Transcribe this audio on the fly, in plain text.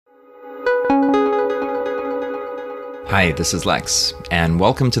Hi, this is Lex, and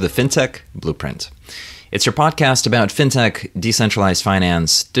welcome to the Fintech Blueprint. It's your podcast about fintech, decentralized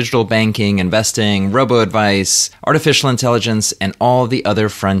finance, digital banking, investing, robo-advice, artificial intelligence, and all the other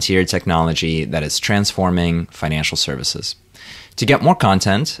frontier technology that is transforming financial services. To get more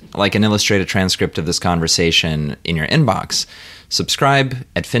content, like an illustrated transcript of this conversation in your inbox, subscribe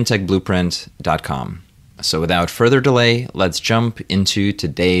at fintechblueprint.com. So without further delay, let's jump into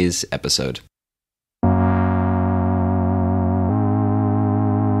today's episode.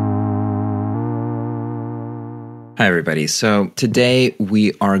 Hi, everybody. So today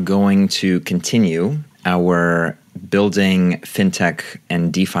we are going to continue our Building Fintech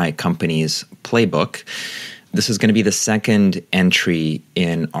and DeFi Companies playbook. This is going to be the second entry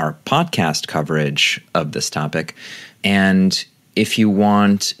in our podcast coverage of this topic. And if you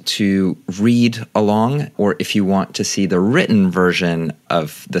want to read along, or if you want to see the written version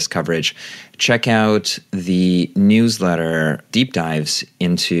of this coverage, check out the newsletter deep dives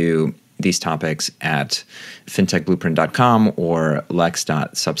into these topics at fintechblueprint.com or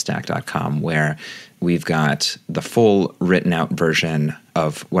lex.substack.com, where we've got the full written out version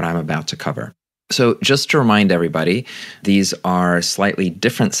of what I'm about to cover. So just to remind everybody, these are slightly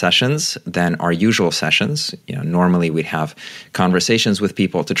different sessions than our usual sessions. Normally we'd have conversations with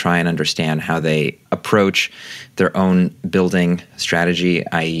people to try and understand how they approach their own building strategy,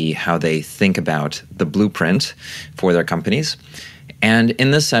 i.e. how they think about the blueprint for their companies. And in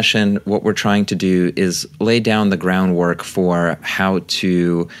this session, what we're trying to do is lay down the groundwork for how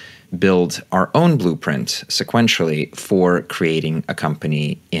to build our own blueprint sequentially for creating a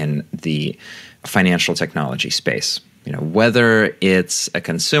company in the financial technology space. Whether it's a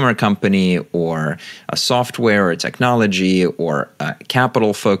consumer company or a software or technology or a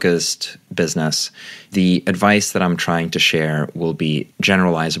capital-focused business, the advice that I'm trying to share will be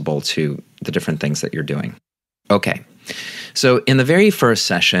generalizable to the different things that you're doing. Okay. So in the very first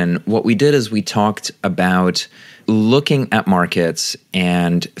session, what we did is we talked about looking at markets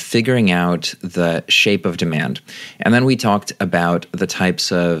and figuring out the shape of demand. And then we talked about the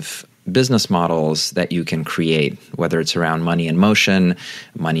types of business models that you can create, whether it's around money in motion,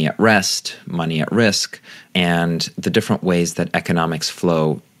 money at rest, money at risk, and the different ways that economics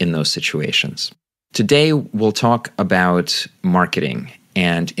flow in those situations. Today, we'll talk about marketing.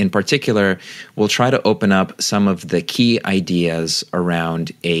 And in particular, we'll try to open up some of the key ideas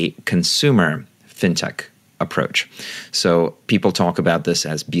around a consumer fintech approach. So people talk about this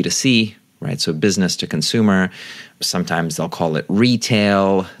as B2C, right? So business to consumer. Sometimes they'll call it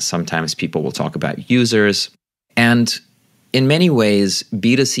retail. Sometimes people will talk about users. And in many ways,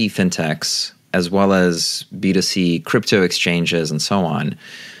 B2C fintechs, as well as B2C crypto exchanges and so on,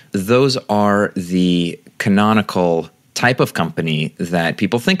 those are the canonical type of company that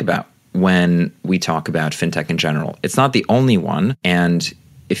people think about when we talk about fintech in general. It's not the only one. And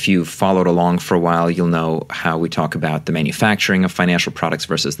if you've followed along for a while, you'll know how we talk about the manufacturing of financial products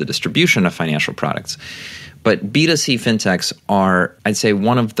versus the distribution of financial products. But B2C fintechs are, I'd say,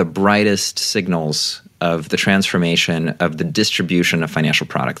 one of the brightest signals of the transformation of the distribution of financial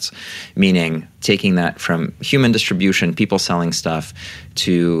products, meaning taking that from human distribution, people selling stuff,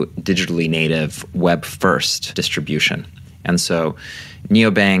 to digitally native web-first distribution. And so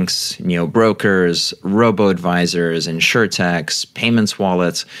neobanks, neobrokers, robo-advisors, insurtechs, payments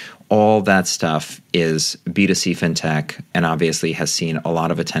wallets, all that stuff is B2C fintech and obviously has seen a lot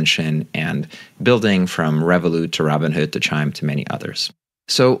of attention and building from Revolut to Robinhood to Chime to many others.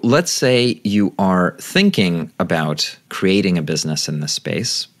 So let's say you are thinking about creating a business in this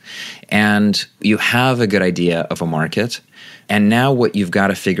space and you have a good idea of a market. And now what you've got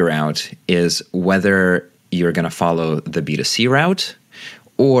to figure out is whether you're going to follow the B2C route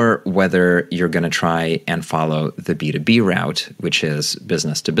or whether you're going to try and follow the B2B route, which is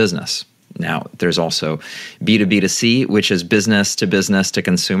business to business. Now, there's also B2B2C, which is business to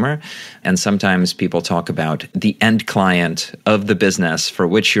consumer. And sometimes people talk about the end client of the business for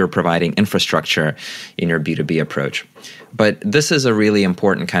which you're providing infrastructure in your B2B approach. But this is a really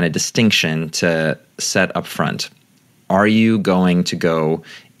important kind of distinction to set up front. Are you going to go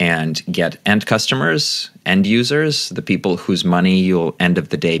and get end customers, end users, the people whose money you'll end of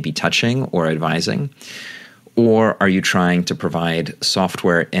the day be touching or advising? Or are you trying to provide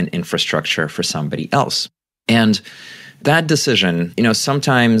software and infrastructure for somebody else? And that decision,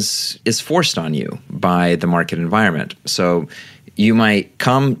 sometimes is forced on you by the market environment. So you might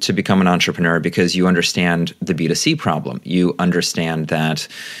come to become an entrepreneur because you understand the B2C problem. You understand that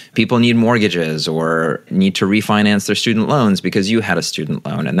people need mortgages or need to refinance their student loans because you had a student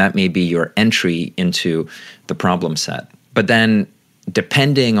loan, and that may be your entry into the problem set. But then,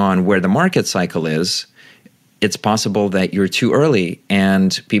 depending on where the market cycle is, it's possible that you're too early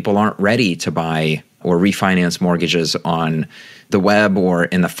and people aren't ready to buy or refinance mortgages on the web or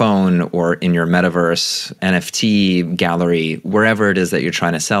in the phone or in your metaverse, NFT gallery, wherever it is that you're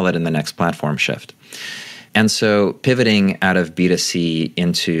trying to sell it in the next platform shift. And so pivoting out of B2C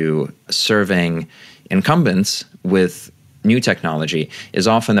into serving incumbents with new technology is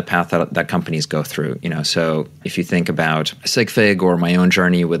often the path that companies go through. So if you think about Sigfig or my own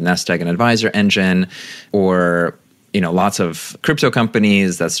journey with Nest Egg and Advisor Engine, or lots of crypto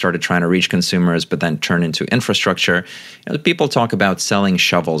companies that started trying to reach consumers but then turn into infrastructure. People talk about selling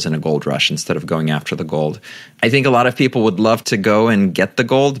shovels in a gold rush instead of going after the gold. I think a lot of people would love to go and get the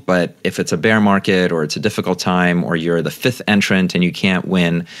gold, but if it's a bear market or it's a difficult time or you're the fifth entrant and you can't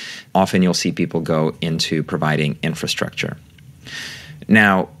win, often you'll see people go into providing infrastructure.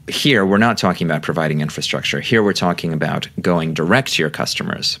 Now, here, we're not talking about providing infrastructure. Here, we're talking about going direct to your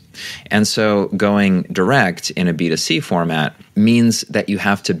customers. And so going direct in a B2C format means that you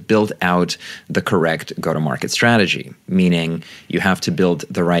have to build out the correct go-to-market strategy, meaning you have to build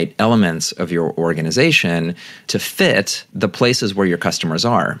the right elements of your organization to fit the places where your customers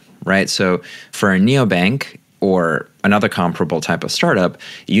are, right? So for a neobank, or another comparable type of startup,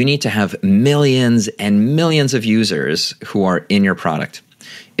 you need to have millions and millions of users who are in your product.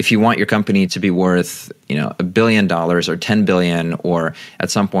 If you want your company to be worth, $1 billion or $10 billion, or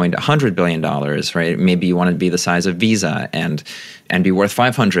at some point $100 billion, right? Maybe you want to be the size of Visa and be worth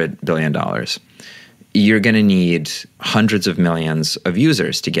 $500 billion. You're going to need hundreds of millions of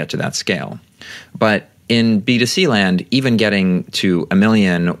users to get to that scale. But in B2C land, even getting to 1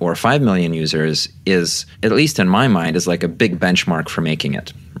 million or 5 million users is, at least in my mind, is like a big benchmark for making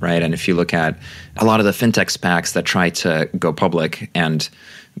it, right? And if you look at a lot of the fintech SPACs that tried to go public and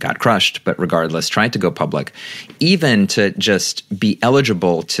got crushed, but regardless, tried to go public, even to just be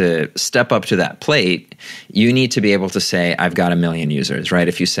eligible to step up to that plate, you need to be able to say, I've got 1 million users, right?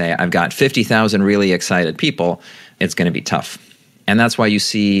 If you say, I've got 50,000 really excited people, it's going to be tough. And that's why you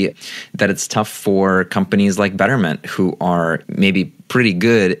see that it's tough for companies like Betterment, who are maybe pretty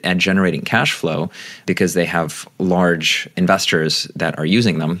good at generating cash flow because they have large investors that are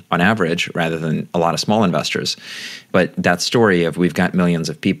using them on average rather than a lot of small investors. But that story of we've got millions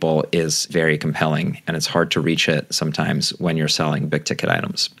of people is very compelling, and it's hard to reach it sometimes when you're selling big ticket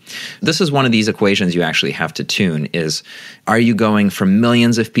items. This is one of these equations you actually have to tune is, are you going from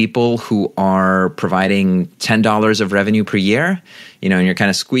millions of people who are providing $10 of revenue per year, and you're kind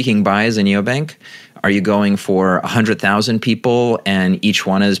of squeaking by as a neobank? Are you going for 100,000 people and each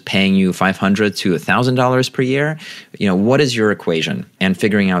one is paying you $500 to $1,000 per year? What is your equation? And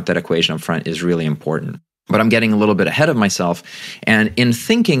figuring out that equation up front is really important. But I'm getting a little bit ahead of myself. And in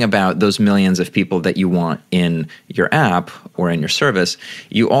thinking about those millions of people that you want in your app or in your service,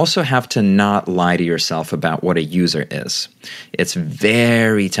 you also have to not lie to yourself about what a user is. It's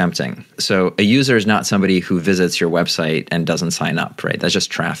very tempting. So a user is not somebody who visits your website and doesn't sign up, right? That's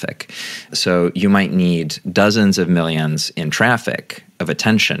just traffic. So you might need dozens of millions in traffic of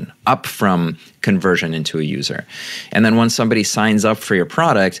attention up from conversion into a user. And then once somebody signs up for your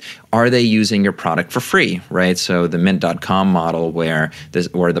product, are they using your product for free, right? So the mint.com model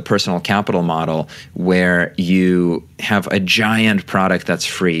or the personal capital model where you have a giant product that's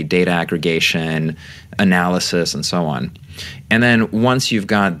free, data aggregation, analysis, and so on. And then once you've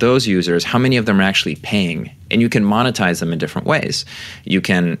got those users, how many of them are actually paying? And you can monetize them in different ways. You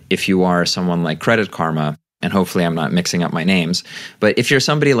can, if you are someone like Credit Karma, and hopefully I'm not mixing up my names, but if you're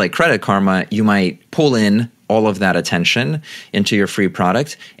somebody like Credit Karma, you might pull in all of that attention into your free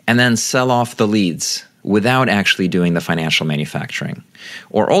product and then sell off the leads without actually doing the financial manufacturing.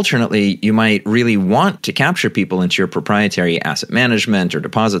 Or alternately, you might really want to capture people into your proprietary asset management or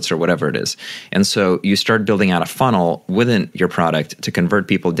deposits or whatever it is. And so you start building out a funnel within your product to convert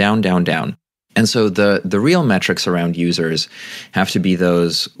people down, down, down. And so the real metrics around users have to be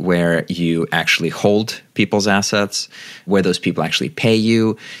those where you actually hold people's assets, where those people actually pay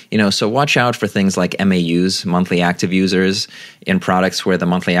you. So watch out for things like MAUs, monthly active users, in products where the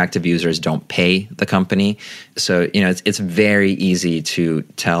monthly active users don't pay the company. So, it's very easy to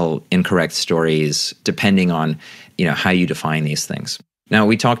tell incorrect stories depending on, how you define these things. Now,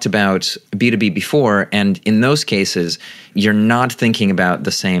 we talked about B2B before, and in those cases, you're not thinking about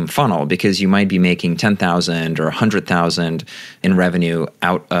the same funnel because you might be making 10,000 or 100,000 in revenue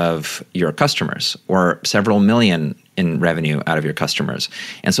out of your customers or several million in revenue out of your customers.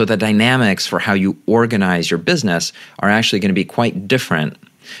 And so the dynamics for how you organize your business are actually going to be quite different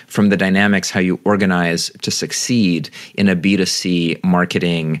from the dynamics how you organize to succeed in a B2C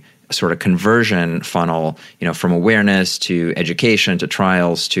marketing sort of conversion funnel, from awareness to education to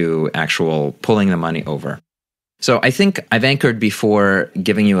trials to actual pulling the money over. So I think I've anchored before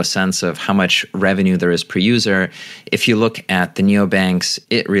giving you a sense of how much revenue there is per user. If you look at the neobanks,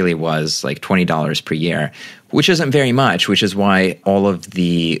 it really was like $20 per year, which isn't very much, which is why all of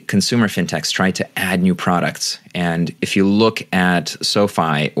the consumer fintechs try to add new products. And if you look at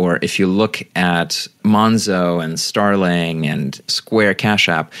SoFi, or if you look at Monzo and Starling and Square Cash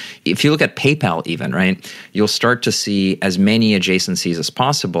App, if you look at PayPal even, right, you'll start to see as many adjacencies as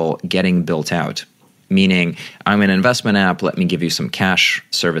possible getting built out. Meaning, I'm an investment app, let me give you some cash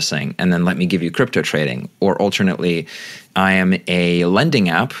servicing, and then let me give you crypto trading. Or alternately, I am a lending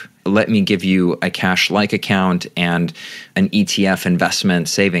app, let me give you a cash-like account and an ETF investment,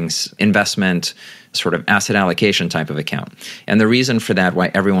 savings investment, sort of asset allocation type of account. And the reason for that,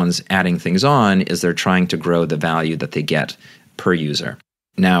 why everyone's adding things on, is they're trying to grow the value that they get per user.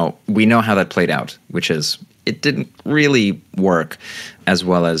 Now, we know how that played out, which is it didn't really work as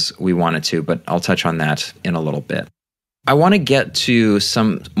well as we wanted to, but I'll touch on that in a little bit. I want to get to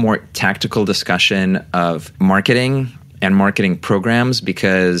some more tactical discussion of marketing and marketing programs,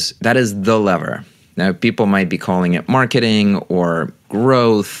 because that is the lever. Now, people might be calling it marketing or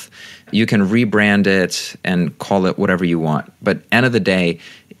growth. You can rebrand it and call it whatever you want. But end of the day,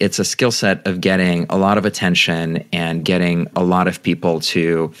 it's a skill set of getting a lot of attention and getting a lot of people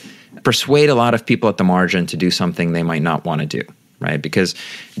to persuade a lot of people at the margin to do something they might not want to do, right? Because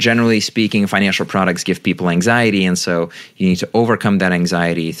generally speaking, financial products give people anxiety. And so you need to overcome that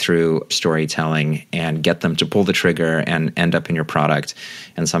anxiety through storytelling and get them to pull the trigger and end up in your product.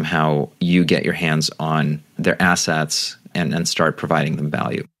 And somehow you get your hands on their assets and start providing them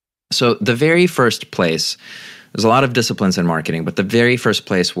value. So the very first place, there's a lot of disciplines in marketing, but the very first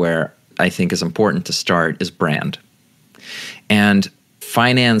place where I think is important to start is brand. And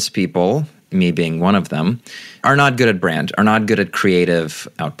finance people, me being one of them, are not good at brand, are not good at creative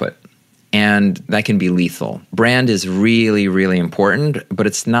output. And that can be lethal. Brand is really, really important, but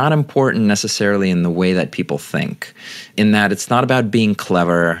it's not important necessarily in the way that people think. In that it's not about being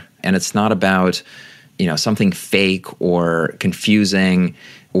clever, and it's not about, something fake or confusing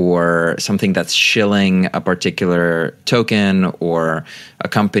or something that's shilling a particular token or a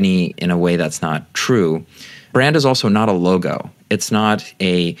company in a way that's not true. Brand is also not a logo. It's not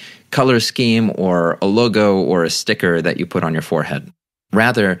a color scheme or a logo or a sticker that you put on your forehead.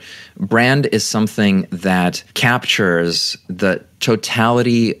 Rather, brand is something that captures the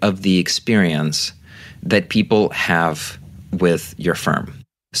totality of the experience that people have with your firm.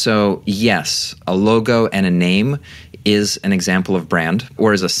 So yes, a logo and a name is an example of brand,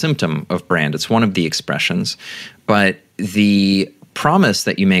 or is a symptom of brand. It's one of the expressions. But the promise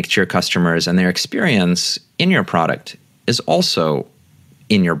that you make to your customers and their experience in your product is also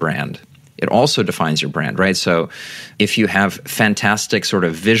in your brand. It also defines your brand, right? So if you have fantastic sort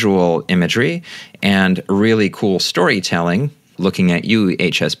of visual imagery and really cool storytelling, looking at you,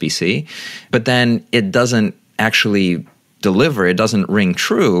 HSBC, but then it doesn't actually deliver, it doesn't ring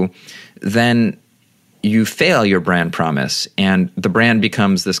true, then you fail your brand promise, and the brand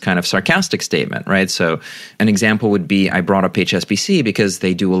becomes this kind of sarcastic statement, right? So an example would be, I brought up HSBC because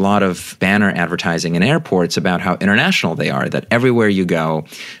they do a lot of banner advertising in airports about how international they are, that everywhere you go,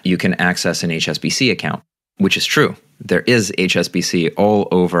 you can access an HSBC account, which is true. There is HSBC all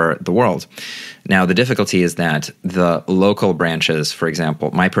over the world. Now, the difficulty is that the local branches, for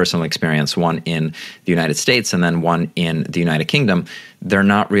example, my personal experience, one in the United States and then one in the United Kingdom, they're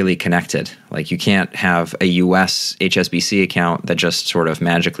not really connected. Like, you can't have a US HSBC account that just sort of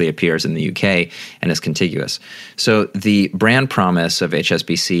magically appears in the UK and is contiguous. So the brand promise of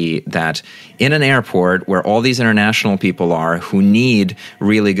HSBC that in an airport where all these international people are who need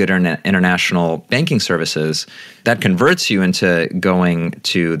really good international banking services, that converts you into going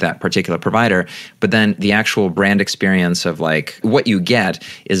to that particular provider. But then the actual brand experience of like what you get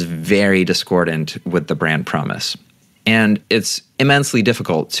is very discordant with the brand promise. And it's immensely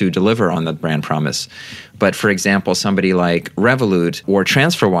difficult to deliver on that brand promise. But for example, somebody like Revolut or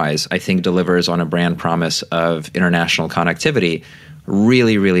TransferWise, I think, delivers on a brand promise of international connectivity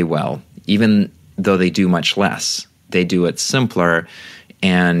really, really well, even though they do much less. They do it simpler,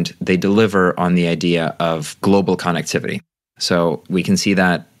 and they deliver on the idea of global connectivity. So we can see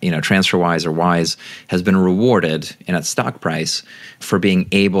that, TransferWise or Wise has been rewarded in its stock price for being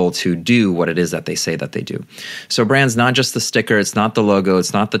able to do what it is that they say that they do. So brand's not just the sticker, it's not the logo,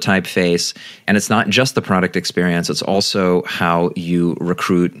 it's not the typeface, and it's not just the product experience, it's also how you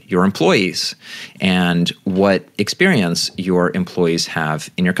recruit your employees and what experience your employees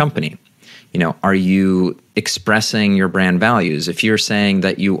have in your company. Are you expressing your brand values? If you're saying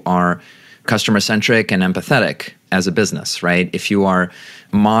that you are customer-centric and empathetic as a business, right? If you are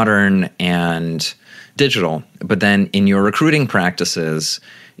modern and digital. But then in your recruiting practices,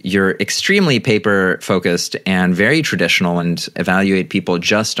 you're extremely paper focused and very traditional and evaluate people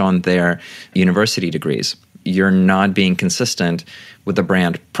just on their university degrees. You're not being consistent with the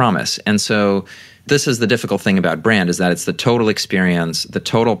brand promise. And so this is the difficult thing about brand, is that it's the total experience, the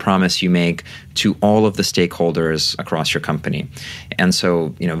total promise you make to all of the stakeholders across your company. And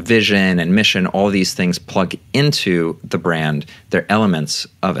so, vision and mission, all these things plug into the brand. They're elements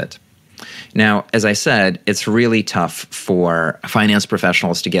of it. Now, as I said, it's really tough for finance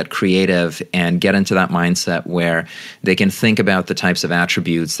professionals to get creative and get into that mindset where they can think about the types of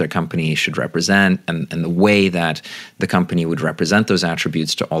attributes their company should represent and the way that the company would represent those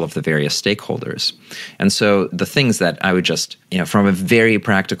attributes to all of the various stakeholders. And so the things that I would just, from a very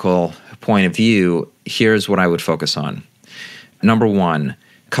practical point of view, here's what I would focus on. Number one,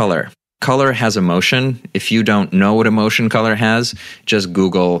 color. Color has emotion. If you don't know what emotion color has, just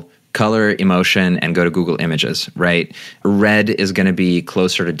Google color, emotion, and go to Google Images, right? Red is going to be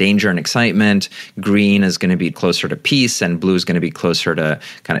closer to danger and excitement. Green is going to be closer to peace, and blue is going to be closer to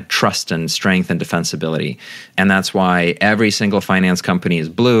kind of trust and strength and defensibility. And that's why every single finance company is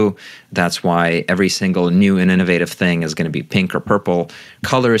blue. That's why every single new and innovative thing is going to be pink or purple.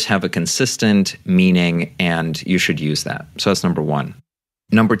 Colors have a consistent meaning, and you should use that. So that's number one.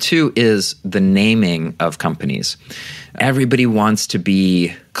 Number two is the naming of companies. Everybody wants to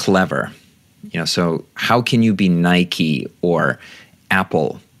be clever. So how can you be Nike or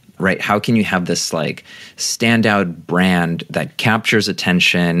Apple, right? How can you have this standout brand that captures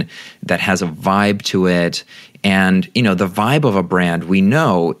attention, that has a vibe to it? And, the vibe of a brand we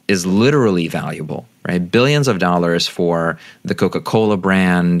know is literally valuable, right? Billions of dollars for the Coca-Cola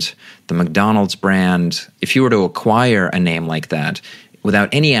brand, the McDonald's brand. If you were to acquire a name like that, without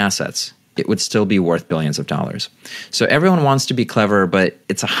any assets, it would still be worth billions of dollars. So everyone wants to be clever, but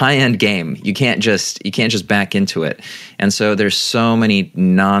it's a high-end game. You can't just back into it. And so there's so many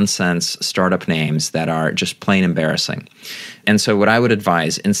nonsense startup names that are just plain embarrassing. And so what I would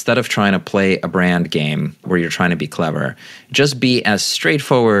advise, instead of trying to play a brand game where you're trying to be clever, just be as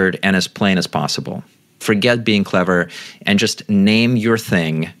straightforward and as plain as possible. Forget being clever and just name your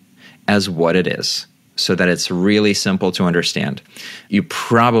thing as what it is, so that it's really simple to understand. You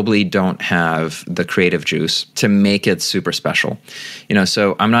probably don't have the creative juice to make it super special.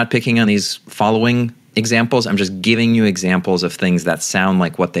 So I'm not picking on these following examples. I'm just giving you examples of things that sound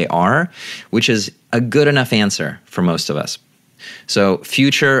like what they are, which is a good enough answer for most of us. So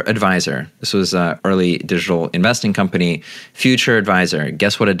Future Advisor, this was an early digital investing company. Future Advisor,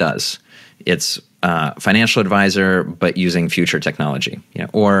 guess what it does? It's a financial advisor, but using future technology.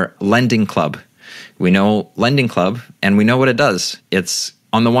 Or Lending Club. We know Lending Club, and we know what it does. It's,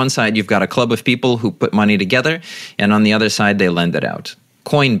 on the one side, you've got a club of people who put money together, and on the other side, they lend it out.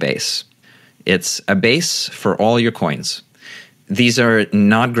 Coinbase. It's a base for all your coins. These are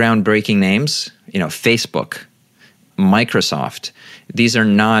not groundbreaking names. Facebook, Microsoft. These are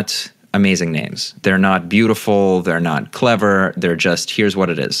not amazing names. They're not beautiful. They're not clever. They're just, here's what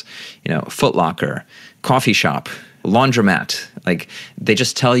it is. Foot Locker, coffee shop, laundromat. They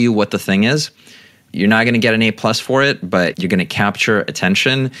just tell you what the thing is. You're not going to get an A+ for it, but you're going to capture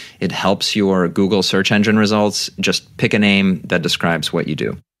attention. It helps your Google search engine results. Just pick a name that describes what you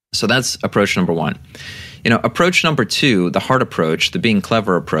do. So that's approach number one. Approach number two, the hard approach, the being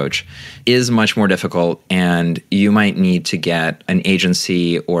clever approach, is much more difficult, and you might need to get an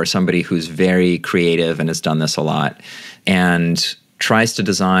agency or somebody who's very creative and has done this a lot and tries to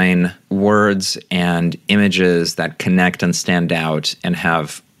design words and images that connect and stand out and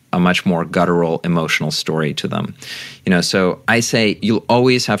have a much more guttural, emotional story to them. So I say you'll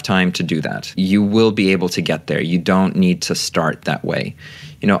always have time to do that. You will be able to get there. You don't need to start that way.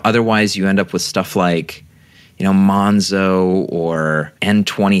 Otherwise you end up with stuff like, Monzo or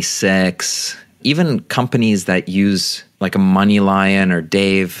N26, even companies that use like a MoneyLion or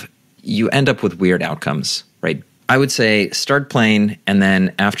Dave, you end up with weird outcomes, right? I would say start plain, and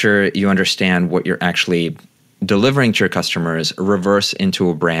then after you understand what you're actually delivering to your customers, reverse into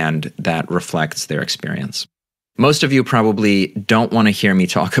a brand that reflects their experience. Most of you probably don't want to hear me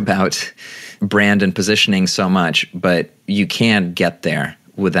talk about brand and positioning so much, but you can get there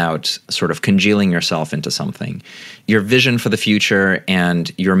without sort of congealing yourself into something. Your vision for the future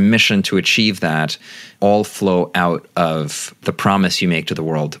and your mission to achieve that all flow out of the promise you make to the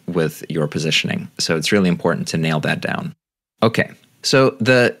world with your positioning. So it's really important to nail that down. Okay, so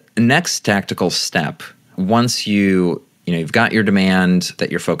the next tactical step, once you You've got your demand that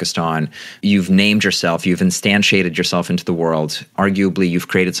you're focused on. You've named yourself. You've instantiated yourself into the world. Arguably, you've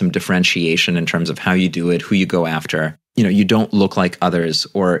created some differentiation in terms of how you do it, who you go after. You don't look like others,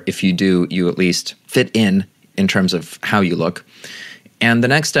 or if you do, you at least fit in terms of how you look. And the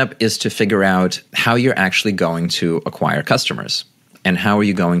next step is to figure out how you're actually going to acquire customers and how are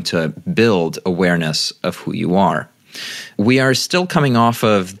you going to build awareness of who you are. We are still coming off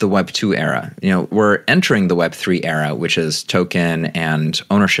of the Web 2 era. We're entering the Web 3 era, which is token and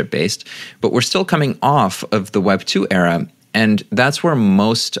ownership based, but we're still coming off of the Web 2 era, and that's where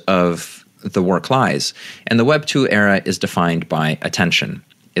most of the work lies. And the Web 2 era is defined by attention.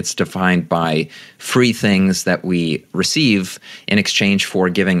 It's defined by free things that we receive in exchange for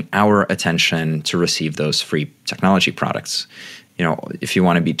giving our attention to receive those free technology products. If you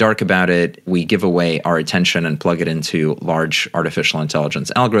want to be dark about it, we give away our attention and plug it into large artificial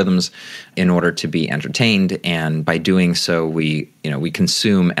intelligence algorithms in order to be entertained. And by doing so, we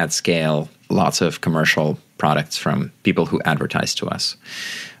consume at scale lots of commercial products from people who advertise to us.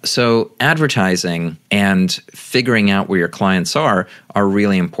 So advertising and figuring out where your clients are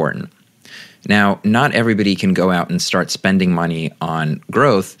really important. Now, not everybody can go out and start spending money on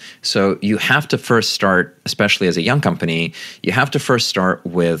growth. So you have to first start, especially as a young company, you have to first start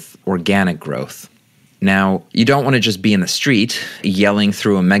with organic growth. Now, you don't want to just be in the street yelling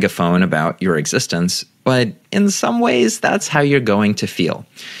through a megaphone about your existence, but in some ways, that's how you're going to feel.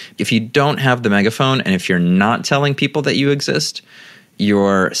 If you don't have the megaphone and if you're not telling people that you exist,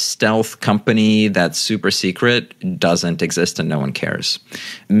 your stealth company that's super secret doesn't exist and no one cares.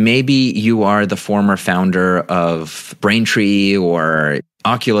 Maybe you are the former founder of Braintree or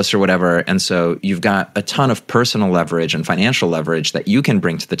Oculus or whatever, and so you've got a ton of personal leverage and financial leverage that you can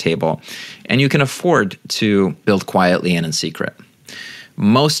bring to the table, and you can afford to build quietly and in secret.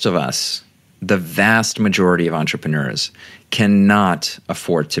 Most of us, the vast majority of entrepreneurs, cannot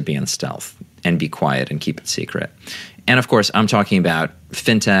afford to be in stealth and be quiet and keep it secret. And of course, I'm talking about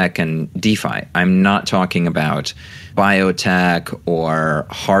fintech and DeFi. I'm not talking about biotech or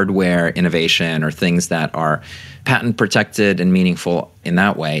hardware innovation or things that are patent protected and meaningful in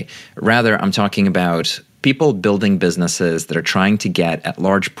that way. Rather, I'm talking about people building businesses that are trying to get at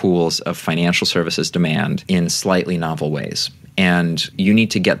large pools of financial services demand in slightly novel ways. And you need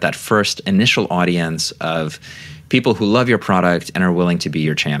to get that first initial audience of people who love your product and are willing to be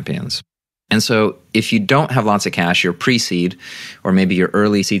your champions. And so if you don't have lots of cash, you're pre-seed or maybe your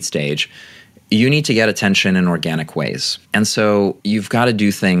early seed stage, you need to get attention in organic ways. And so you've got to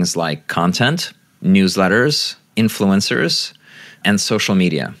do things like content, newsletters, influencers, and social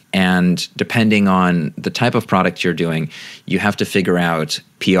media. And depending on the type of product you're doing, you have to figure out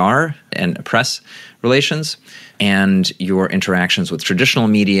PR and press relations and your interactions with traditional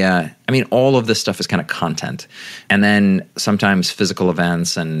media. I mean, all of this stuff is kind of content. And then sometimes physical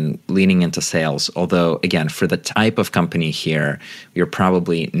events and leaning into sales. Although, again, for the type of company here, you're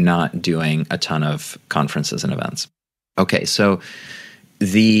probably not doing a ton of conferences and events. Okay, so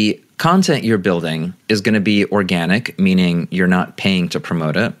the content you're building is going to be organic, meaning you're not paying to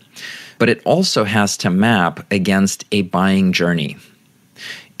promote it, but it also has to map against a buying journey.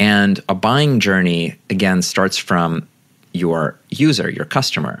 And a buying journey, again, starts from your user, your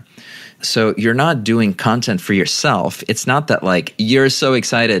customer. So you're not doing content for yourself. It's not that like you're so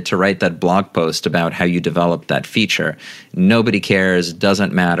excited to write that blog post about how you developed that feature. Nobody cares,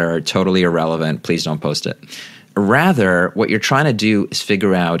 doesn't matter, totally irrelevant, please don't post it. Rather, what you're trying to do is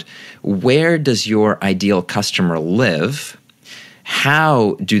figure out, where does your ideal customer live?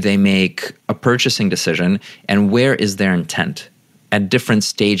 How do they make a purchasing decision? And where is their intent at different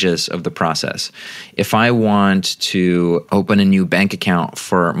stages of the process? If I want to open a new bank account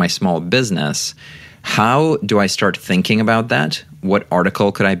for my small business, how do I start thinking about that? What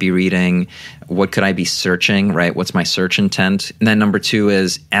article could I be reading? What could I be searching, right? What's my search intent? And then number two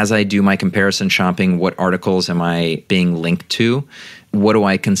is, as I do my comparison shopping, what articles am I being linked to? What do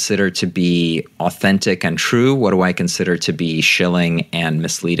I consider to be authentic and true? What do I consider to be shilling and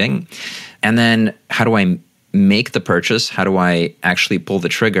misleading? And then how do I make the purchase? How do I actually pull the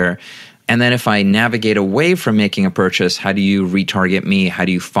trigger? And then if I navigate away from making a purchase, how do you retarget me? How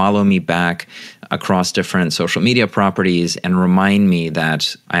do you follow me back across different social media properties and remind me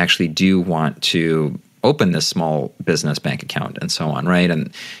that I actually do want to open this small business bank account and so on, right?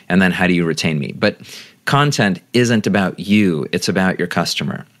 And then how do you retain me? But content isn't about you, it's about your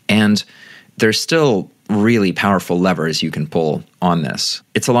customer. And there's still really powerful levers you can pull on this.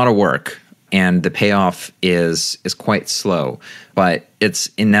 It's a lot of work. And the payoff is quite slow, but it's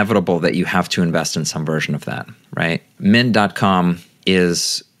inevitable that you have to invest in some version of that, right? Mint.com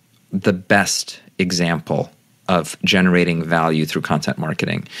is the best example of generating value through content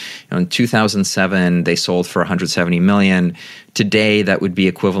marketing. In 2007, they sold for 170 million. Today, that would be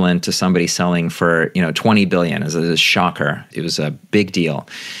equivalent to somebody selling for 20 billion. It's a shocker. It was a big deal.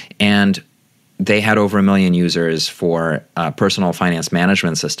 And they had over 1 million users for a personal finance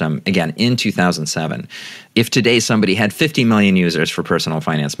management system, again, in 2007. If today somebody had 50 million users for personal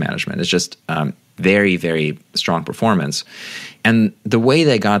finance management, it's just very, very strong performance. And the way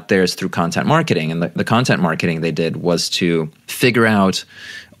they got there is through content marketing. And the content marketing they did was to figure out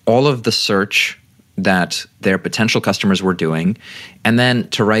all of the search that their potential customers were doing, and then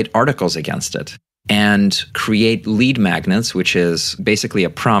to write articles against it. And create lead magnets, which is basically a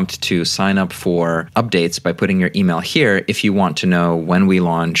prompt to sign up for updates by putting your email here if you want to know when we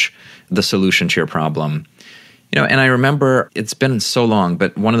launch the solution to your problem. And I remember, it's been so long,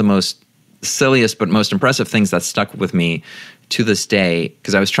 but one of the most silliest but most impressive things that stuck with me to this day,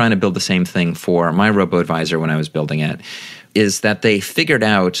 because I was trying to build the same thing for my robo-advisor when I was building it, is that they figured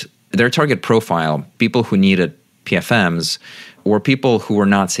out their target profile, people who needed PFMs, or people who were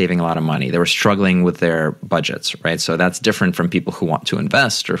not saving a lot of money. They were struggling with their budgets, right? So that's different from people who want to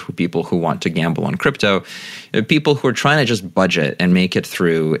invest or people who want to gamble on crypto. People who are trying to just budget and make it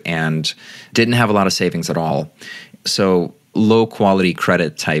through and didn't have a lot of savings at all. So low quality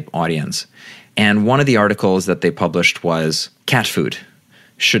credit type audience. And one of the articles that they published was cat food.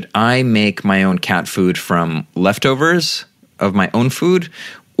 Should I make my own cat food from leftovers of my own food,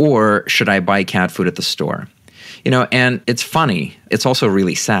 or should I buy cat food at the store? And it's funny. It's also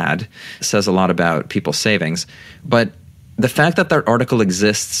really sad. It says a lot about people's savings. But the fact that that article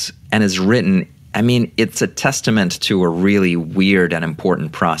exists and is written, it's a testament to a really weird and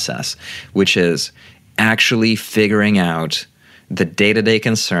important process, which is actually figuring out the day-to-day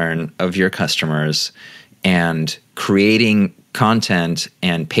concern of your customers and creating content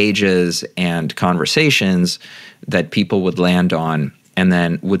and pages and conversations that people would land on and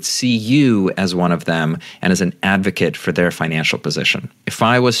then would see you as one of them and as an advocate for their financial position. If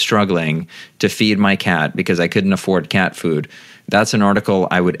I was struggling to feed my cat because I couldn't afford cat food, that's an article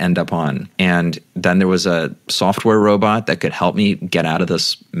I would end up on. And then there was a software robot that could help me get out of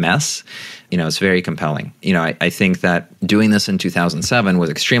this mess. It's very compelling. I think that doing this in 2007 was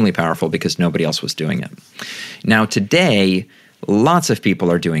extremely powerful because nobody else was doing it. Now, today, lots of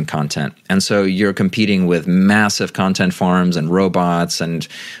people are doing content. And so you're competing with massive content farms and robots and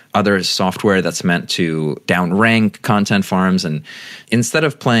other software that's meant to downrank content farms. And instead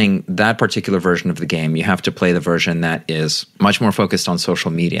of playing that particular version of the game, you have to play the version that is much more focused on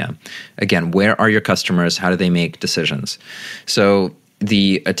social media. Again, where are your customers? How do they make decisions? So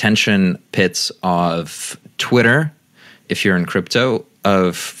the attention pits of Twitter, if you're in crypto,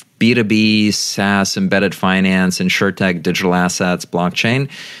 of B2B, SaaS, embedded finance, insurtech, digital assets, blockchain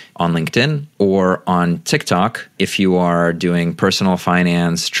on LinkedIn, or on TikTok if you are doing personal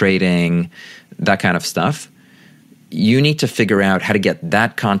finance, trading, that kind of stuff. You need to figure out how to get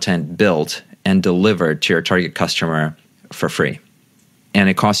that content built and delivered to your target customer for free. And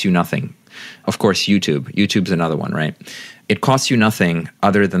it costs you nothing. Of course, YouTube's another one, right? It costs you nothing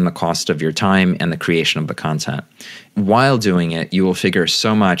other than the cost of your time and the creation of the content. While doing it, you will figure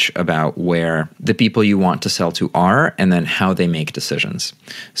so much about where the people you want to sell to are and then how they make decisions.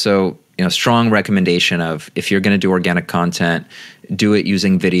 So, strong recommendation of if you're going to do organic content, do it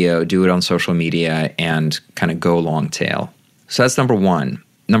using video, do it on social media, and kind of go long tail. So that's number one.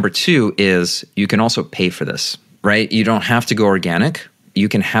 Number two is you can also pay for this, right? You don't have to go organic. You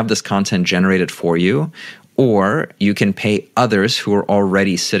can have this content generated for you, or you can pay others who are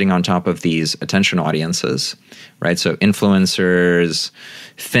already sitting on top of these attention audiences, right? So influencers,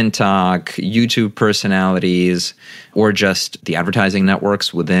 FinTech, YouTube personalities, or just the advertising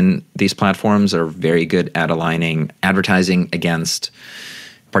networks within these platforms are very good at aligning advertising against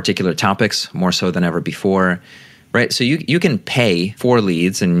particular topics more so than ever before. Right, so you can pay for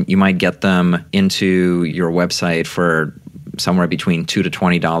leads, and you might get them into your website for somewhere between $2 to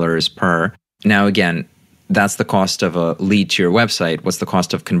 $20 per. Now, again, that's the cost of a lead to your website. What's the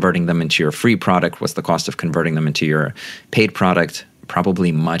cost of converting them into your free product? What's the cost of converting them into your paid product?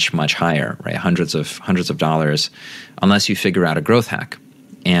 Probably much, much higher, right? Hundreds of dollars, unless you figure out a growth hack.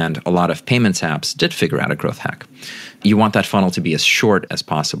 And a lot of payments apps did figure out a growth hack. You want that funnel to be as short as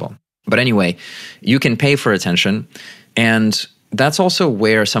possible. But anyway, you can pay for attention, and that's also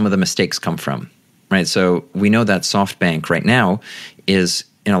where some of the mistakes come from, right? So we know that SoftBank right now is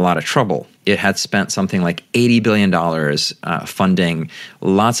in a lot of trouble. It had spent something like $80 billion funding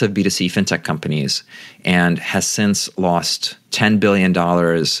lots of B2C fintech companies and has since lost $10 billion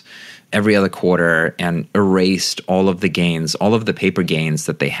every other quarter and erased all of the gains, all of the paper gains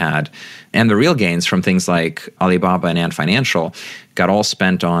that they had. And the real gains from things like Alibaba and Ant Financial got all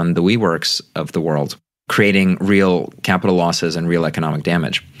spent on the WeWorks of the world, creating real capital losses and real economic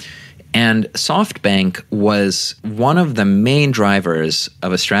damage. And SoftBank was one of the main drivers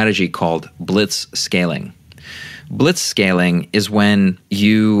of a strategy called blitz scaling. Blitz scaling is when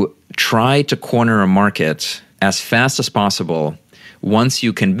you try to corner a market as fast as possible once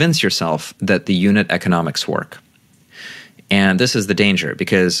you convince yourself that the unit economics work. And this is the danger,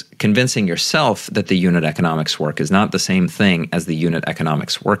 because convincing yourself that the unit economics work is not the same thing as the unit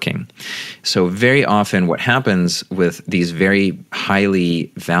economics working. So very often what happens with these very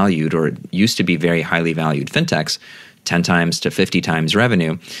highly valued, or used to be very highly valued fintechs, 10 times to 50 times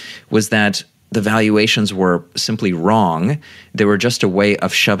revenue, was that the valuations were simply wrong. They were just a way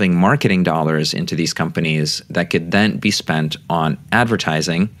of shoving marketing dollars into these companies that could then be spent on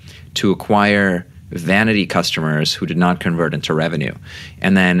advertising to acquire vanity customers who did not convert into revenue.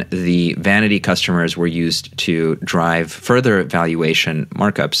 And then the vanity customers were used to drive further valuation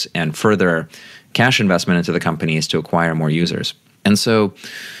markups and further cash investment into the companies to acquire more users. And so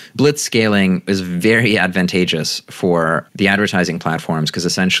blitz scaling is very advantageous for the advertising platforms, because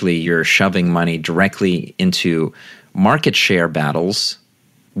essentially you're shoving money directly into market share battles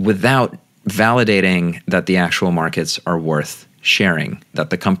without validating that the actual markets are worth sharing, that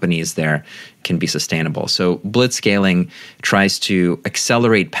the companies there can be sustainable. So blitz scaling tries to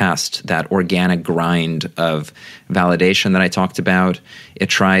accelerate past that organic grind of validation that I talked about. It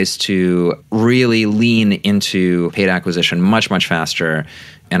tries to really lean into paid acquisition much, much faster.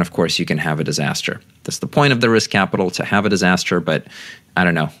 And of course, you can have a disaster. That's the point of the risk capital, to have a disaster, but I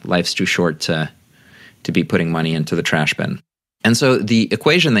don't know, life's too short to be putting money into the trash bin. And so the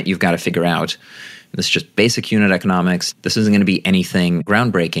equation that you've got to figure out, this is just basic unit economics. This isn't going to be anything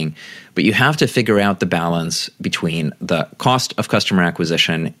groundbreaking, but you have to figure out the balance between the cost of customer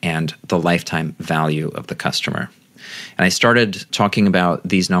acquisition and the lifetime value of the customer. And I started talking about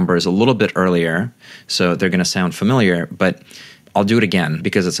these numbers a little bit earlier, so they're going to sound familiar, but I'll do it again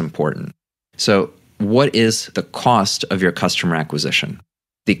because it's important. So what is the cost of your customer acquisition?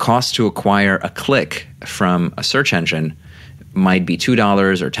 The cost to acquire a click from a search engine might be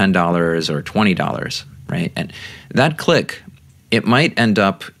 $2 or $10 or $20, right? And that click, it might end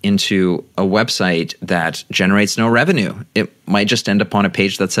up into a website that generates no revenue. It might just end up on a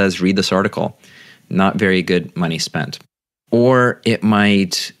page that says, read this article. Not very good money spent. Or it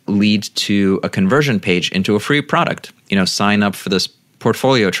might lead to a conversion page into a free product. Sign up for this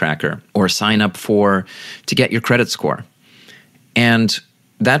portfolio tracker, or sign up to get your credit score. And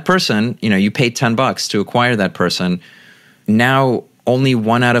that person, you paid $10 to acquire that person. Now, only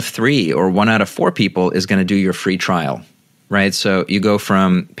 1 out of 3 or 1 out of 4 people is going to do your free trial, right? So you go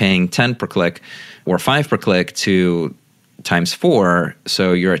from paying 10 per click or 5 per click to times 4.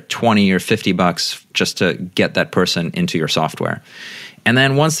 So you're at 20 or $50 just to get that person into your software. And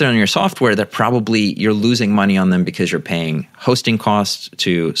then once they're in your software, you're losing money on them because you're paying hosting costs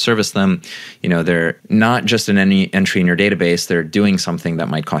to service them. They're not just any entry in your database. They're doing something that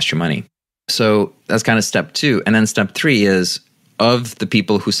might cost you money. So that's kind of step 2. And then step 3 is, of the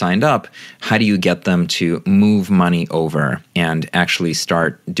people who signed up, how do you get them to move money over and actually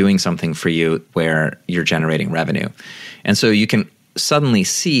start doing something for you where you're generating revenue? And so you can suddenly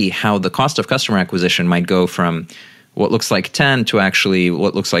see how the cost of customer acquisition might go from what looks like 10 to actually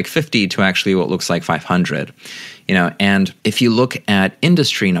what looks like 50 to actually what looks like 500. And if you look at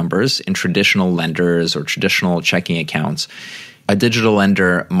industry numbers in traditional lenders or traditional checking accounts, a digital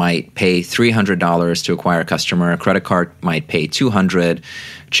lender might pay $300 to acquire a customer. A credit card might pay $200.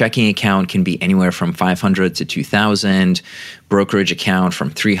 Checking account can be anywhere from $500 to $2,000. Brokerage account from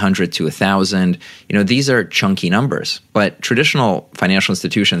 $300 to $1,000. These are chunky numbers, but traditional financial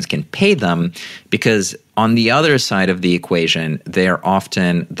institutions can pay them because on the other side of the equation, they're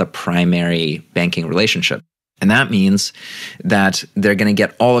often the primary banking relationship. And that means that they're going to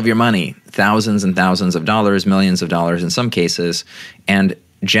get all of your money, thousands and thousands of dollars, millions of dollars in some cases, and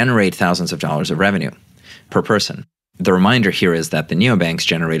generate thousands of dollars of revenue per person. The reminder here is that the neobanks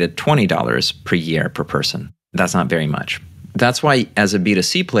generated $20 per year per person. That's not very much. That's why as a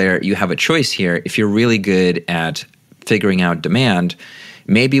B2C player, you have a choice here. If you're really good at figuring out demand,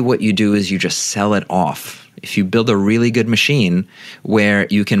 maybe what you do is you just sell it off. If you build a really good machine where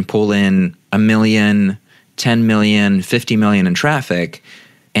you can pull in 1 million, 10 million, 50 million in traffic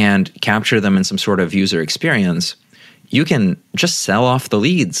and capture them in some sort of user experience, you can just sell off the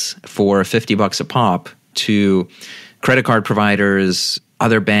leads for $50 a pop to credit card providers,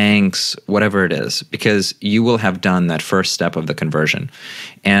 other banks, whatever it is, because you will have done that first step of the conversion.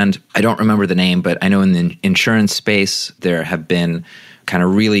 And I don't remember the name, but I know in the insurance space, there have been kind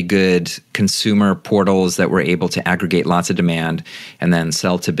of really good consumer portals that were able to aggregate lots of demand and then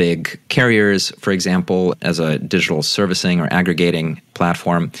sell to big carriers, for example, as a digital servicing or aggregating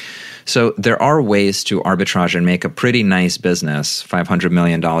platform. So there are ways to arbitrage and make a pretty nice business, $500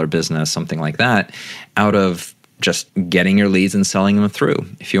 million business, something like that, out of just getting your leads and selling them through.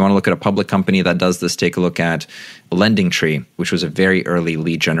 If you want to look at a public company that does this, take a look at LendIt, which was a very early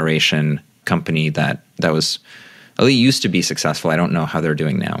lead generation company that was at least used to be successful. I don't know how they're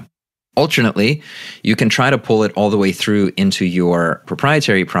doing now. Alternately, you can try to pull it all the way through into your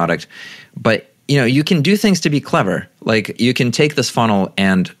proprietary product, but you can do things to be clever. Like you can take this funnel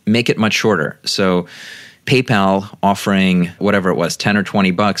and make it much shorter. So PayPal offering whatever it was, 10 or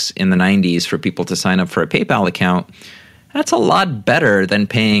 20 bucks in the 90s for people to sign up for a PayPal account, that's a lot better than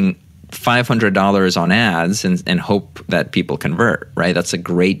paying $500 on ads and hope that people convert, right? That's a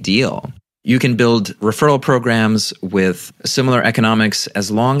great deal. You can build referral programs with similar economics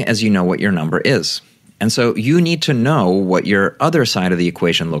as long as you know what your number is. And so you need to know what your other side of the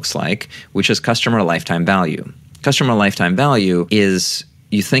equation looks like, which is customer lifetime value. Customer lifetime value is,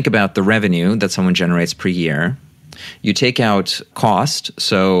 you think about the revenue that someone generates per year. You take out cost.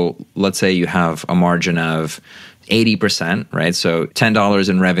 So let's say you have a margin of 80%, right? So $10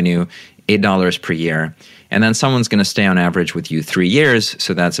 in revenue, $8 per year. And then someone's going to stay on average with you 3 years.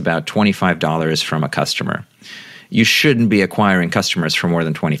 So that's about $25 from a customer. You shouldn't be acquiring customers for more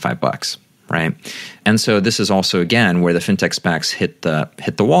than 25 bucks, right? And so this is also, again, where the fintech SPACs hit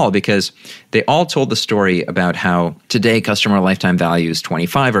the wall, because they all told the story about how today customer lifetime value is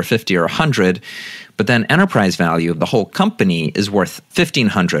 25 or 50 or 100, but then enterprise value of the whole company is worth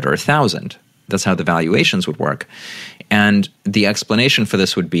 1,500 or 1,000. That's how the valuations would work. And the explanation for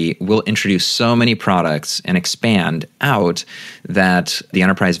this would be, we'll introduce so many products and expand out that the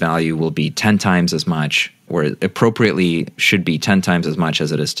enterprise value will be 10 times as much, or appropriately should be 10 times as much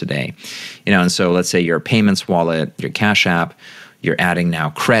as it is today. And so let's say your payments wallet, your Cash App, you're adding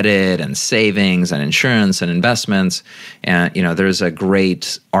now credit and savings and insurance and investments. And, there's a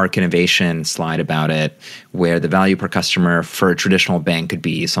great ARC Innovation slide about it, where the value per customer for a traditional bank could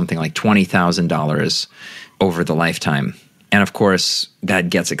be something like $20,000 over the lifetime. And of course, that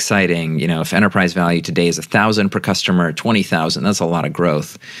gets exciting. If enterprise value today is $1,000 per customer, $20,000, that's a lot of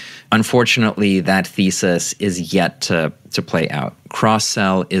growth. Unfortunately, that thesis is yet to play out.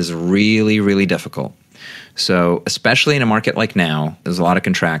 Cross-sell is really, really difficult. So especially in a market like now, there's a lot of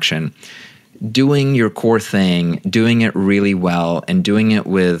contraction. Doing your core thing, doing it really well, and doing it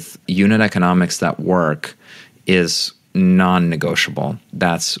with unit economics that work is non-negotiable.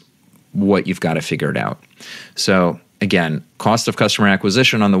 That's what you've got to figure it out. So again, cost of customer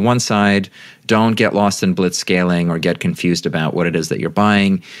acquisition on the one side, don't get lost in blitz scaling or get confused about what it is that you're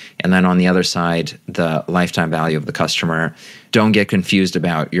buying. And then on the other side, the lifetime value of the customer. Don't get confused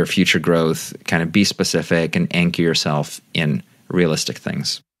about your future growth. Kind of be specific and anchor yourself in realistic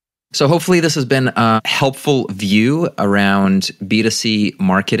things. So hopefully this has been a helpful view around B2C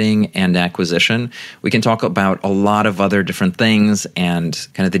marketing and acquisition. We can talk about a lot of other different things and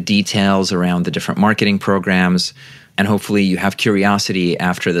kind of the details around the different marketing programs. And hopefully you have curiosity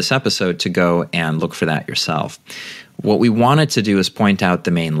after this episode to go and look for that yourself. What we wanted to do is point out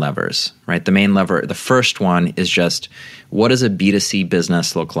the main levers, right? The main lever, the first one is just, what does a B2C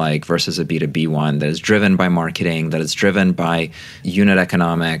business look like versus a B2B one that is driven by marketing, that is driven by unit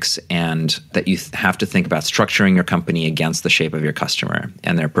economics, and that you have to think about structuring your company against the shape of your customer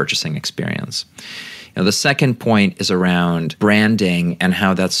and their purchasing experience. The second point is around branding and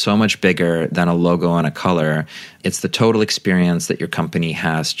how that's so much bigger than a logo and a color. It's the total experience that your company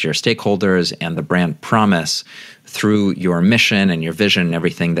has to your stakeholders and the brand promise through your mission and your vision and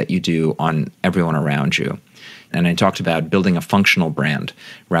everything that you do on everyone around you. And I talked about building a functional brand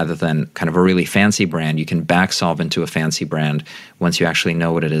rather than kind of a really fancy brand. You can back solve into a fancy brand once you actually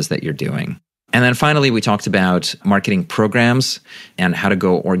know what it is that you're doing. And then finally, we talked about marketing programs and how to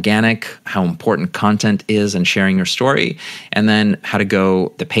go organic, how important content is and sharing your story, and then how to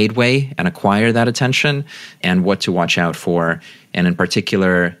go the paid way and acquire that attention and what to watch out for. And in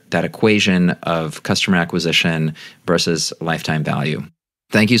particular, that equation of customer acquisition versus lifetime value.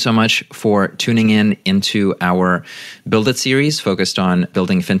 Thank you so much for tuning in into our Build It series focused on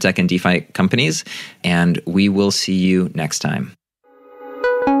building fintech and DeFi companies. And we will see you next time.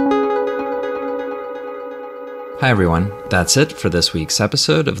 Hi, everyone. That's it for this week's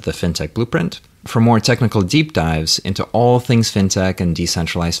episode of the Fintech Blueprint. For more technical deep dives into all things fintech and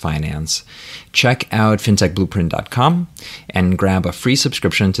decentralized finance, check out fintechblueprint.com and grab a free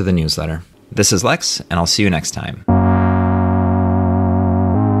subscription to the newsletter. This is Lex, and I'll see you next time.